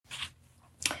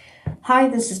Hi,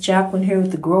 this is Jacqueline here with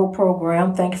the Grow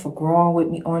Program. Thank you for growing with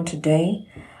me on today.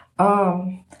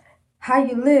 How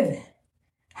you living?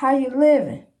 How you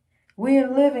living? We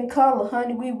in living color,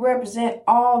 honey. We represent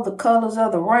all the colors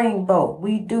of the rainbow.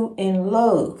 We do in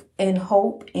love and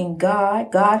hope in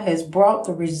God. God has brought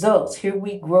the results. Here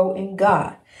we grow in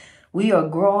God. We are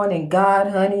growing in God,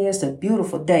 honey. It's a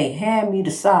beautiful day. Hand me the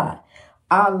side.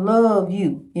 I love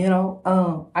you.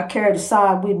 I carry the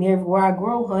side with me everywhere I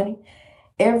grow, honey.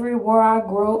 Everywhere I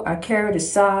grow, I carry the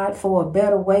side for a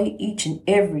better way each and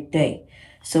every day.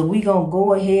 So we gonna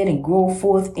go ahead and grow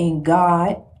forth in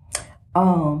God.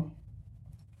 I'm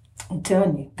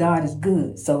telling you, God is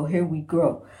good. So here we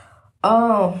grow.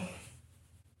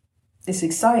 It's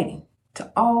exciting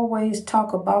to always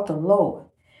talk about the Lord,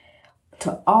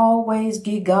 to always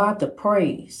give God the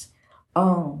praise,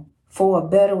 for a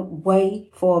better way,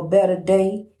 for a better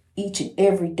day each and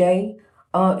every day.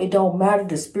 It don't matter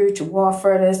the spiritual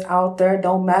warfare that's out there.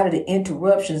 Don't matter the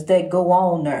interruptions that go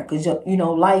on there. Because,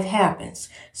 life happens.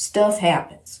 Stuff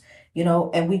happens.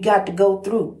 And we got to go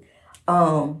through.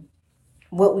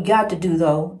 What we got to do,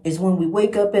 though, is when we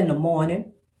wake up in the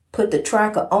morning, put the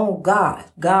tracker on God.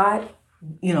 God,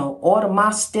 order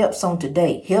my steps on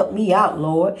today. Help me out,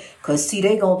 Lord. Because, see,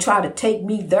 they going to try to take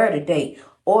me there today.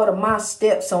 Order my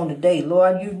steps on today,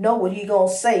 Lord. You know what he going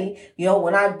to say,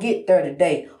 when I get there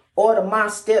today. Order my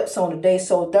steps on the day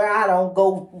so there I don't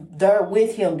go there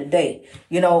with him today,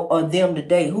 or them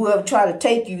today. Whoever try to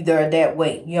take you there that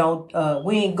way,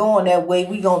 we ain't going that way.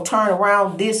 We gonna turn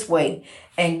around this way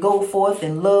and go forth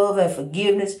in love and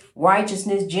forgiveness,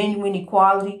 righteousness, genuine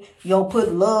equality.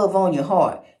 Put love on your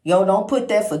heart. Don't put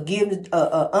that forgiveness,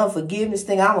 unforgiveness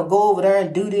thing. I'm gonna go over there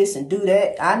and do this and do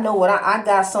that. I know what I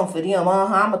got something for them.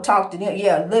 I'm gonna talk to them.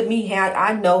 Yeah, let me have.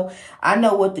 I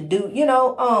know what to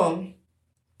do.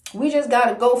 We just got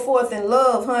to go forth in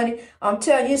love, honey. I'm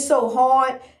telling you, it's so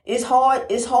hard. It's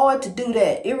hard to do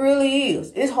that. It really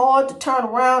is. It's hard to turn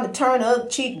around and turn the other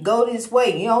cheek and go this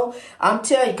way. I'm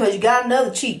telling you, because you got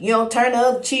another cheek. Turn the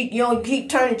other cheek. You keep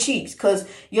turning cheeks because,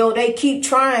 they keep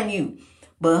trying you.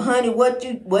 But, honey,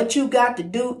 what you got to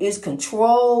do is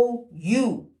control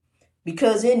you.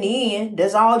 Because in the end,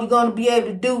 that's all you're going to be able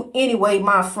to do anyway,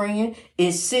 my friend,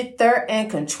 is sit there and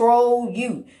control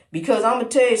you. Because I'm going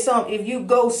to tell you something, if you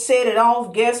go set it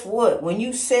off, guess what? When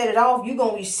you set it off, you're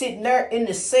going to be sitting there in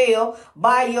the cell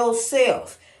by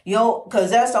yourself.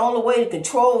 Because that's the only way to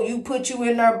control you, put you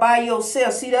in there by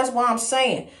yourself. See, that's what I'm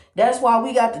saying. That's why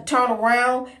we got to turn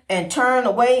around and turn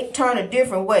a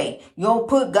different way.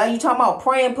 Put God, you talking about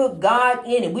praying, put God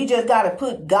in it. We just got to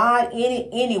put God in it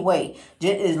anyway.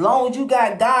 Just as long as you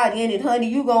got God in it, honey,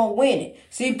 you going to win it.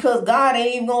 See, because God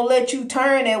ain't even going to let you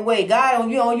turn that way.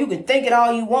 God, you can think it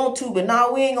all you want to, but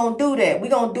no, we ain't going to do that. We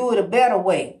going to do it a better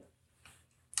way.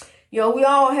 We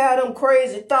all have them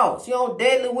crazy thoughts,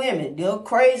 deadly women,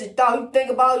 crazy thoughts. You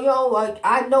think about, like,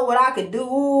 I know what I could do.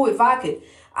 Ooh, if I could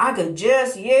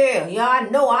just, I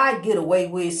know I'd get away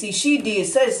with it. See, she did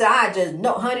such, I just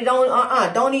know, honey,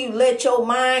 don't even let your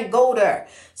mind go there.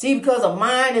 See, because a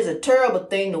mind is a terrible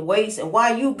thing to waste. And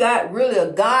while you got really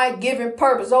a God-given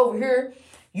purpose over here,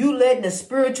 you letting the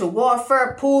spiritual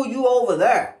warfare pull you over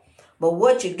there. But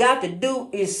what you got to do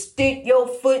is stick your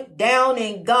foot down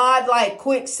in God like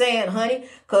quicksand, honey.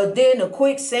 Because then the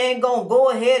quicksand going to go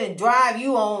ahead and drive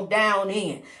you on down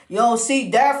in.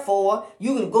 See, therefore,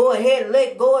 you can go ahead and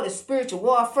let go of the spiritual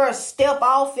warfare. Step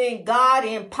off in God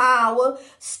in power.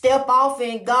 Step off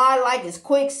in God like it's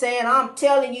quicksand. I'm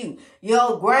telling you,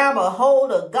 grab a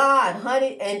hold of God,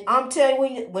 honey. And I'm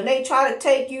telling you, when they try to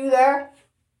take you there,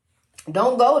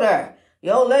 don't go there.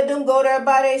 Let them go there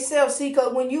by themselves. See,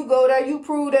 because when you go there, you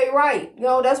prove they right.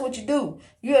 That's what you do.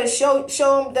 You gotta show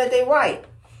them that they right.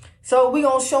 So we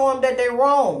gonna show them that they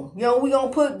wrong. We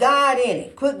gonna put God in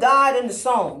it. Put God in the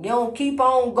song. Keep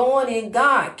on going in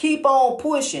God. Keep on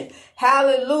pushing.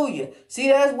 Hallelujah. See,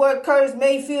 that's what Curtis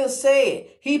Mayfield said.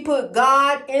 He put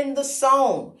God in the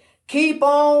song. Keep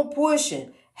on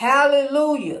pushing.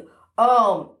 Hallelujah.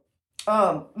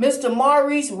 Mr.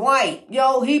 Maurice White,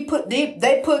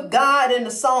 they put God in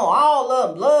the song. All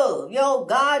of them, love.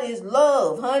 God is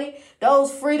love, honey.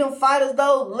 Those freedom fighters,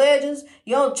 those legends,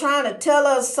 trying to tell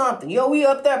us something. We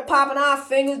up there popping our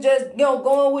fingers, just,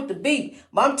 going with the beat.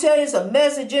 But I'm telling you, it's a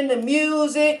message in the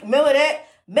music. Remember that?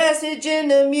 Message in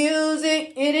the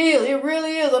music. It is. It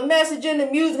really is a message in the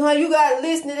music, honey. You got to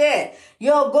listen to that.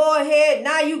 Go ahead.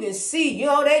 Now you can see.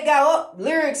 They got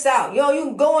lyrics out. You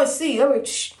can go and see.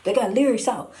 They got lyrics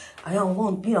out. I don't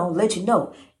want, let you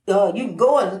know. You can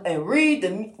go and read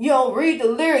read the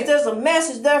lyrics. There's a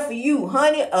message there for you,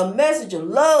 honey. A message of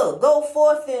love. Go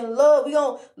forth in love. We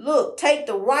gonna take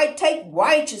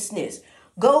righteousness.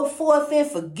 Go forth in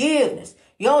forgiveness.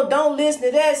 Don't listen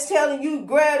to that. It's telling you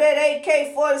grab that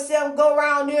AK-47, go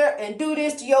around there and do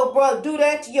this to your brother, do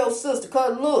that to your sister.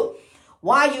 Cause look,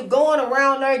 while you going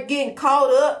around there getting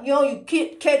caught up, you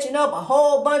keep catching up a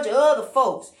whole bunch of other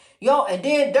folks. And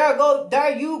then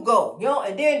there you go.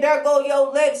 And then there go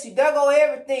your legacy. There go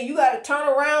everything. You got to turn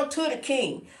around to the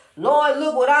king. Lord,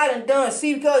 look what I done.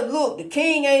 See, because look, the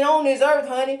king ain't on this earth,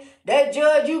 honey. That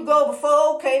judge you go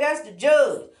before, okay, that's the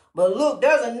judge. But look,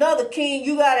 there's another king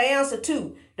you got to answer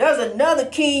to. There's another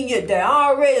king that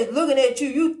already is looking at you.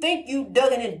 You think you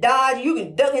ducking and dodging. You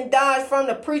can duck and dodge from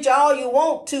the preacher all you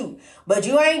want to. But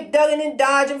you ain't ducking and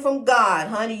dodging from God,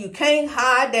 honey. You can't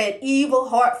hide that evil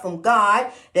heart from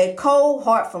God, that cold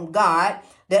heart from God,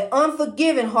 that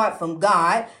unforgiving heart from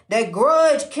God, that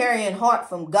grudge-carrying heart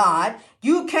from God.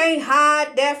 You can't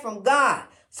hide that from God.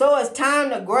 So it's time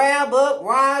to grab up,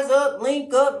 rise up,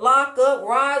 link up, lock up,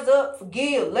 rise up,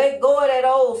 forgive. Let go of that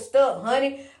old stuff,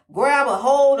 honey. Grab a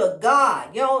hold of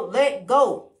God. Let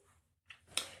go.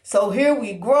 So here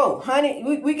we grow, honey.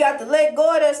 We got to let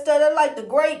go of that stuff. That's like the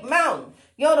great mountain.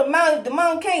 The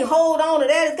mountain can't hold on to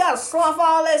that. It's got to slough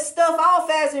all that stuff off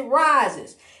as it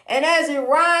rises. And as it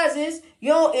rises,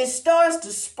 it starts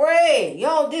to spread.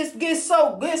 This gets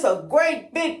a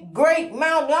great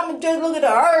mountain. I mean, just look at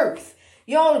the earth.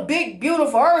 The big,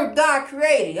 beautiful earth God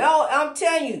created. I'm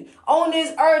telling you, on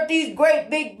this earth, these great,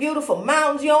 big, beautiful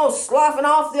mountains, sloughing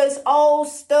off this old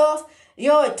stuff.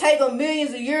 It take them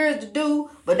millions of years to do,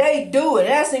 but they do it.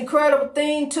 That's an incredible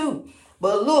thing, too.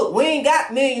 But look, we ain't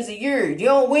got millions of years.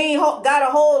 We ain't got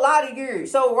a whole lot of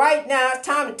years. So right now, it's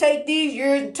time to take these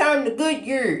years and turn them to good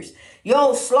years.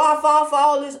 Slough off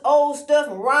all this old stuff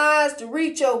and rise to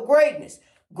reach your greatness.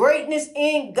 Greatness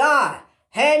in God.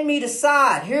 Hand me the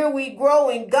side. Here we grow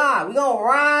in God. We're going to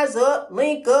rise up,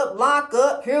 link up, lock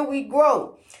up. Here we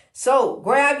grow. So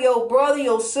grab your brother,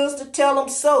 your sister, tell them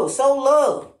so. Sow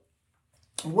love.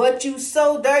 What you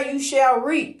sow there, you shall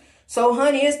reap. So,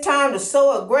 honey, it's time to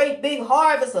sow a great big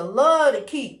harvest of love to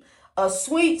keep. A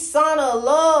sweet sauna of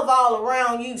love all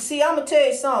around you. See, I'm going to tell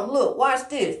you something. Look, watch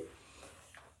this.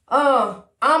 I'm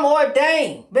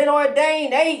ordained. Been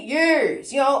ordained 8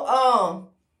 years.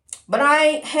 But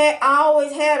I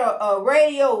always had a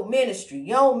radio ministry,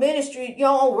 ministry,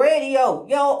 on radio,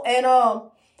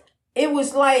 and it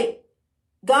was like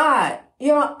God,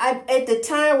 at the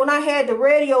time when I had the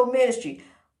radio ministry,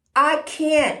 I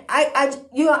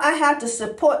have to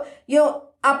support,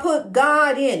 I put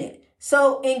God in it.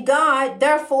 So in God,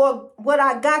 therefore, what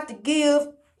I got to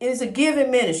give is a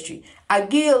giving ministry. I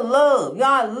give love.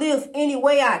 I live any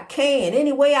way I can,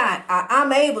 any way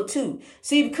I'm able to.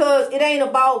 See, because it ain't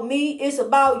about me. It's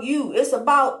about you. It's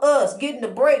about us getting the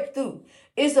breakthrough.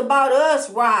 It's about us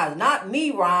rising, not me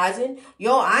rising.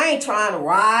 I ain't trying to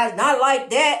rise. Not like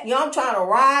that. I'm trying to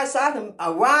rise so I can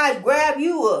rise, grab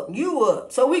you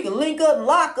up, so we can link up and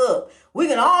lock up. We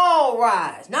can all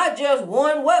rise, not just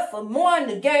one. What for one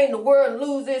to gain the world and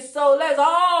lose its soul? Let's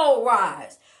all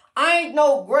rise. I ain't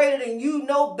no greater than you,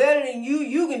 no better than you.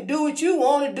 You can do what you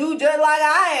want to do just like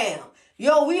I am.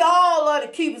 We all are the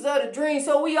keepers of the dream,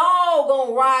 so we all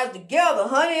gonna rise together,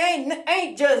 honey.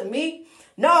 Ain't just me.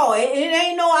 No, it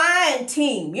ain't no iron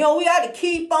team. We got to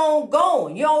keep on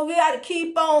going. We got to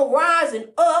keep on rising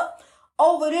up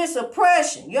over this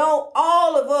oppression.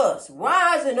 All of us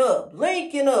rising up,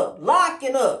 linking up,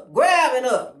 locking up, grabbing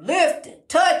up, lifting,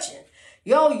 touching.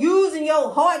 Using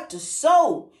your heart to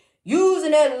sow.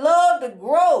 Using that love to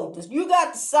grow. You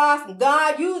got the side from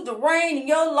God. Use the rain in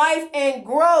your life and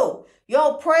grow.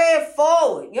 Pray it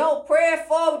forward. Pray it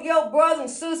forward. Your brothers and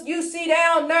sisters you see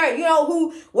down there.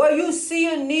 Where you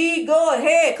see a need, go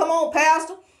ahead. Come on,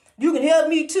 Pastor. You can help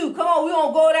me too. Come on, we're going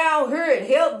to go down here and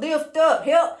help lift up.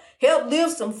 Help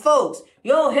lift some folks.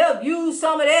 Help use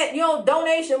some of that,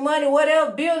 donation money,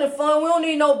 whatever, building fund. We don't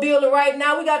need no building right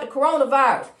now. We got the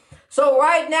coronavirus. So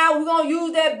right now, we're going to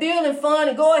use that building fund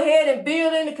and go ahead and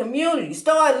build in the community.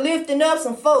 Start lifting up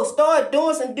some folks. Start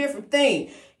doing some different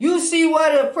things. You see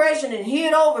where the oppression is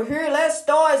hit over here. Let's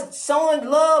start sowing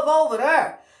love over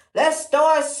there. Let's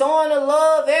start sowing the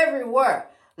love everywhere.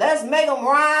 Let's make them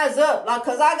rise up.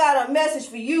 Because I got a message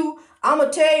for you. I'm going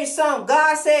to tell you something.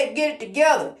 God said get it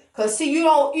together. Because see,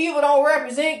 evil don't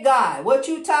represent God. What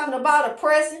you talking about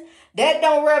oppressing? That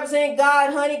don't represent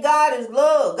God, honey. God is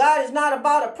love. God is not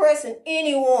about oppressing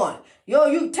anyone.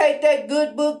 You take that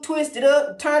good book, twist it up,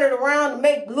 and turn it around and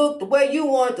make it look the way you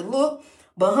want it to look.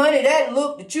 But honey, that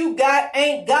look that you got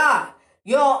ain't God.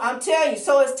 Yo, I'm telling you,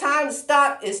 so it's time to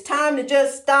stop. It's time to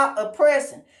just stop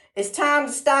oppressing. It's time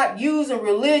to stop using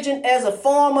religion as a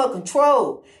form of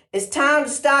control. It's time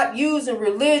to stop using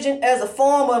religion as a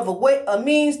form of a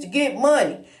means to get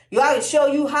money. Yo, I can show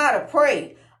you how to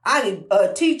pray. I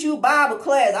can teach you Bible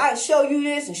class. I can show you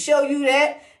this and show you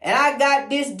that. And I got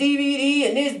this DVD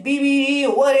and this BBD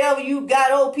and whatever you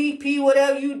got, OPP,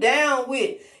 whatever you down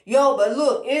with. Yo, but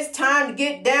look, it's time to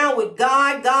get down with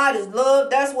God. God is love.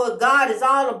 That's what God is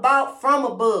all about from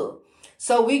above.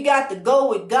 So we got to go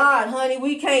with God, honey.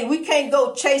 We can't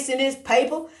go chasing this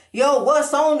paper. Yo,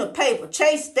 what's on the paper?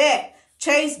 Chase that.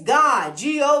 Chase God.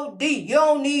 G-O-D. You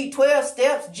don't need 12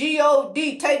 steps.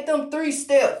 G-O-D. Take them 3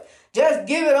 steps. Just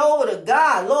give it over to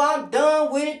God. Lord, I'm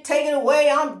done with it. Take it away.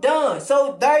 I'm done.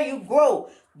 So there you grow.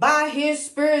 By his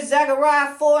spirit,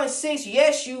 Zechariah 4 and 6.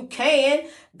 Yes, you can.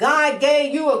 God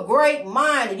gave you a great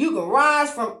mind and you can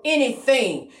rise from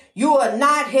anything. You are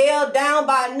not held down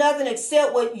by nothing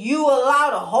except what you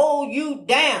allow to hold you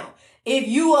down. If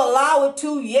you allow it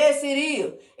to, yes, it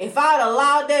is. If I'd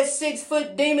allowed that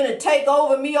 6-foot demon to take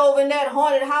over me over in that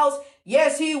haunted house,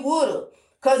 yes, he would have.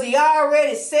 Because he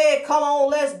already said, come on,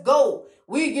 let's go.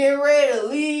 We get ready to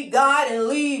leave God and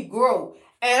leave grow.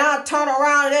 And I turn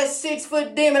around to that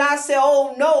 6-foot demon. I say,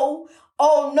 oh no,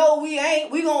 we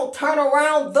ain't. We gonna turn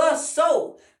around thus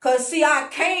so. Cause see, I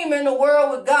came in the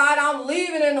world with God. I'm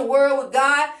leaving in the world with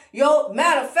God. Yo,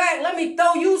 matter of fact, let me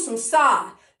throw you some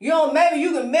side. Maybe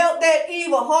you can melt that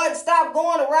evil heart and stop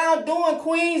going around doing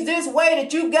queens this way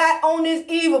that you got on this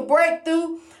evil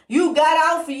breakthrough. You got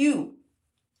out for you.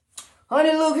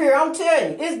 Honey, look here, I'm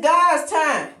telling you, it's God's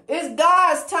time. It's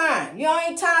God's time.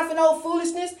 Ain't time for no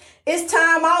foolishness. It's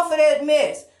time out for that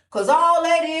mess. Because all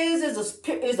that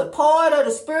is a part of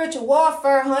the spiritual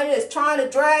warfare, honey, that's trying to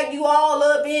drag you all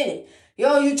up in it.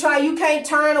 You can't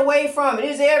turn away from it.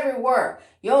 It's everywhere.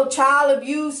 Child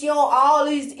abuse, all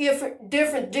these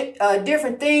different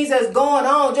things that's going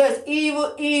on. Just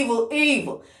evil, evil,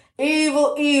 evil.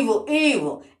 Evil, evil,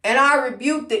 evil. And I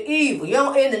rebuke the evil,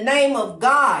 in the name of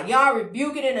God. Y'all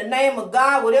rebuke it in the name of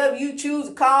God. Whatever you choose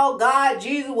to call God,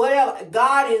 Jesus, whatever.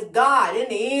 God is God. In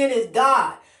the end is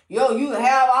God. You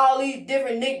have all these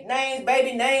different nicknames,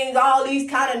 baby names, all these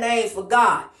kind of names for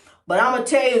God. But I'm going to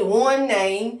tell you one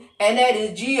name, and that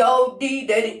is G-O-D.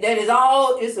 That is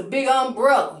all, it's a big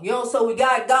umbrella. So we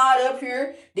got God up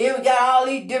here. Then we got all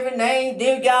these different names.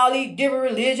 Then we got all these different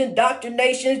religions,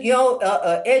 doctrinations,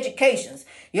 educations.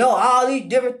 All these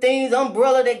different things,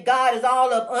 umbrella that God is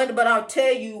all up under. But I'll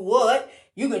tell you what,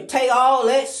 you can take all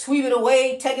that, sweep it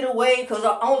away, take it away, because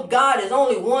God is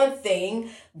only one thing.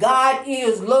 God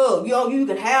is love. You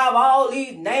can have all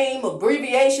these name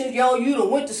abbreviations. You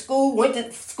done went to school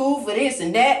for this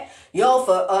and that.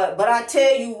 But I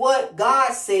tell you what,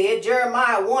 God said,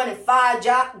 Jeremiah 1 and 5,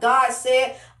 God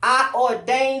said, I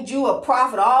ordained you a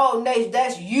prophet of all nations.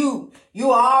 That's you.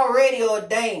 You are already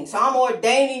ordained. So I'm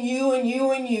ordaining you and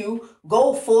you and you.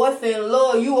 Go forth in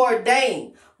love. You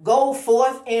ordained. Go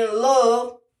forth in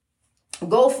love.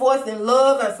 Go forth in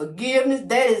love and forgiveness.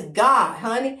 That is God,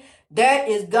 honey. That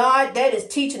is God. That is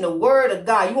teaching the word of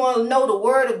God. You want to know the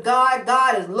word of God?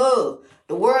 God is love.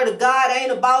 The word of God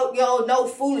ain't about, no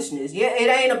foolishness. Yeah, it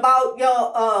ain't about,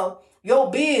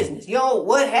 your business.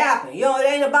 What happened? It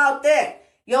ain't about that.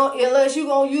 Unless you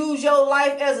going to use your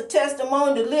life as a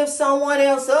testimony to lift someone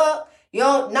else up.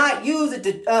 Not use it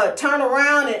to turn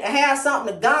around and have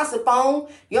something to gossip on.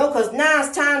 Because now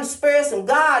it's time to spread some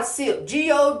gossip.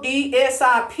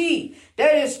 G-O-D-S-I-P.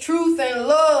 That is truth and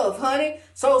love, honey.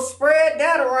 So spread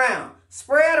that around.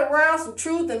 Spread around some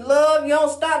truth and love. You don't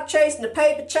stop chasing the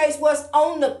paper. Chase what's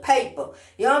on the paper.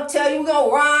 I'm telling you, we're going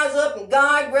to rise up and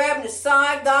God grabbing the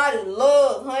side. God is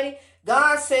love, honey.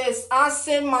 God says, I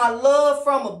send my love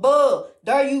from above.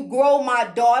 There you grow, my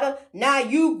daughter. Now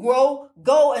you grow,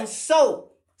 go and sow.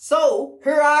 So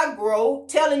here I grow,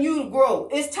 telling you to grow.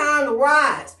 It's time to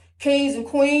rise, kings and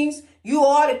queens. You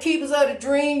are the keepers of the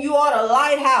dream. You are the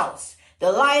lighthouse.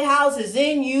 The lighthouse is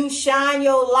in you. Shine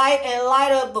your light and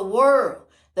light up the world.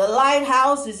 The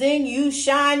lighthouse is in you.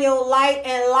 Shine your light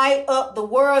and light up the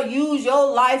world. Use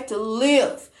your life to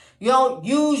live.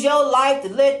 Use your life to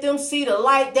let them see the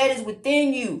light that is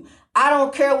within you. I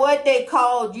don't care what they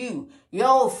called you.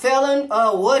 Felon,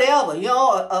 whatever.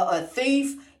 A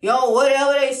thief.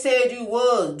 Whatever they said you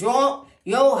was. Drunk.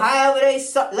 However they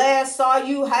last saw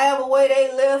you. However way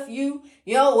they left you.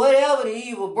 Whatever the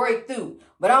evil breakthrough.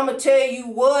 But I'm going to tell you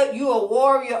what. You a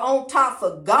warrior on top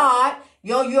for God.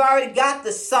 You already got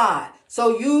the side.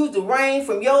 So use the rain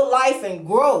from your life and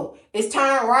grow. It's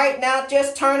time right now.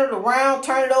 Just turn it around.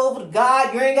 Turn it over to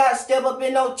God. You ain't got to step up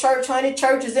in no church, honey.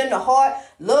 Church is in the heart.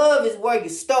 Love is where you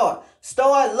start.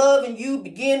 Start loving you.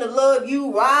 Begin to love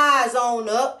you. Rise on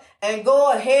up and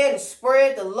go ahead and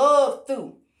spread the love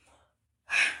through.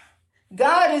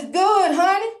 God is good,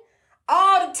 honey.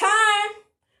 All the time.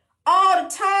 All the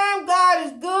time, God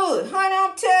is good. Honey,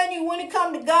 I'm telling you, when it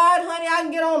comes to God, honey, I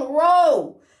can get on the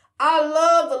road. I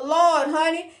love the Lord,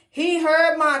 honey. He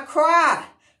heard my cry.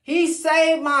 He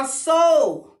saved my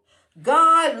soul.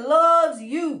 God loves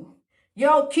you.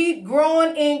 Yo, keep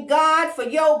growing in God for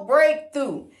your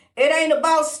breakthrough. It ain't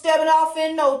about stepping off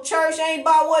in no church. Ain't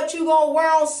about what you gonna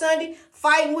wear on Sunday.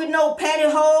 Fighting with no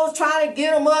pantyhose, trying to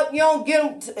get them up. You don't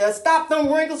get them, stop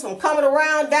them wrinkles from coming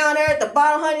around down there at the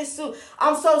bottom, honey. So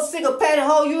I'm so sick of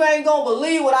pantyhose, you ain't gonna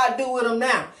believe what I do with them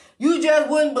now. You just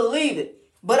wouldn't believe it.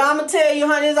 But I'm going to tell you,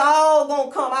 honey, it's all going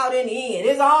to come out in the end.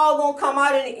 It's all going to come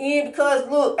out in the end because,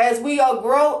 look, as we are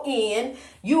grow in,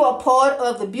 you are part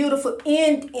of the beautiful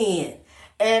end.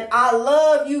 And I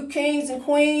love you, kings and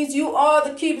queens. You are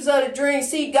the keepers of the dream.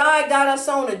 See, God got us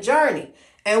on a journey.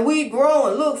 And we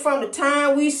growing. Look, from the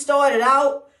time we started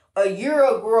out a year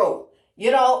ago,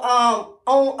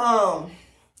 on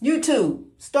YouTube.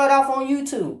 Start off on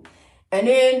YouTube. And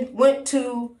then went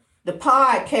to the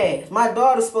podcast. My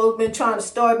daughter's supposed to been trying to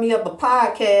start me up a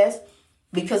podcast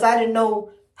because I didn't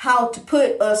know how to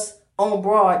put us on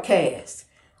broadcast.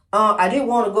 I didn't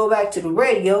want to go back to the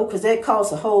radio because that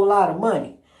costs a whole lot of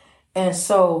money. And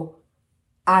so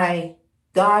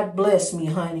God blessed me,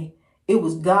 honey. It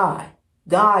was God.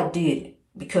 God did it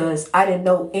because I didn't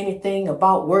know anything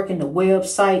about working the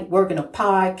website, working a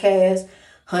podcast.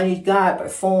 Honey, God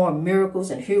performed miracles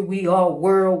and here we are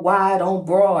worldwide on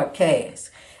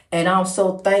broadcast. And I'm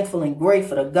so thankful and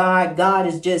grateful to God. God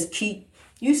is just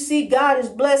you see, God is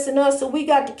blessing us, so we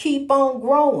got to keep on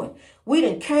growing. We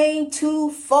done came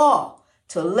too far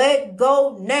to let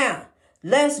go now.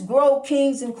 Let's grow,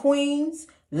 kings and queens.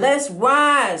 Let's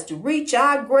rise to reach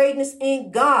our greatness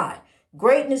in God.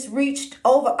 Greatness reached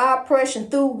over oppression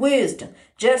through wisdom.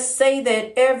 Just say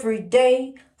that every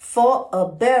day for a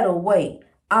better way.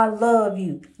 I love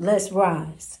you. Let's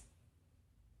rise.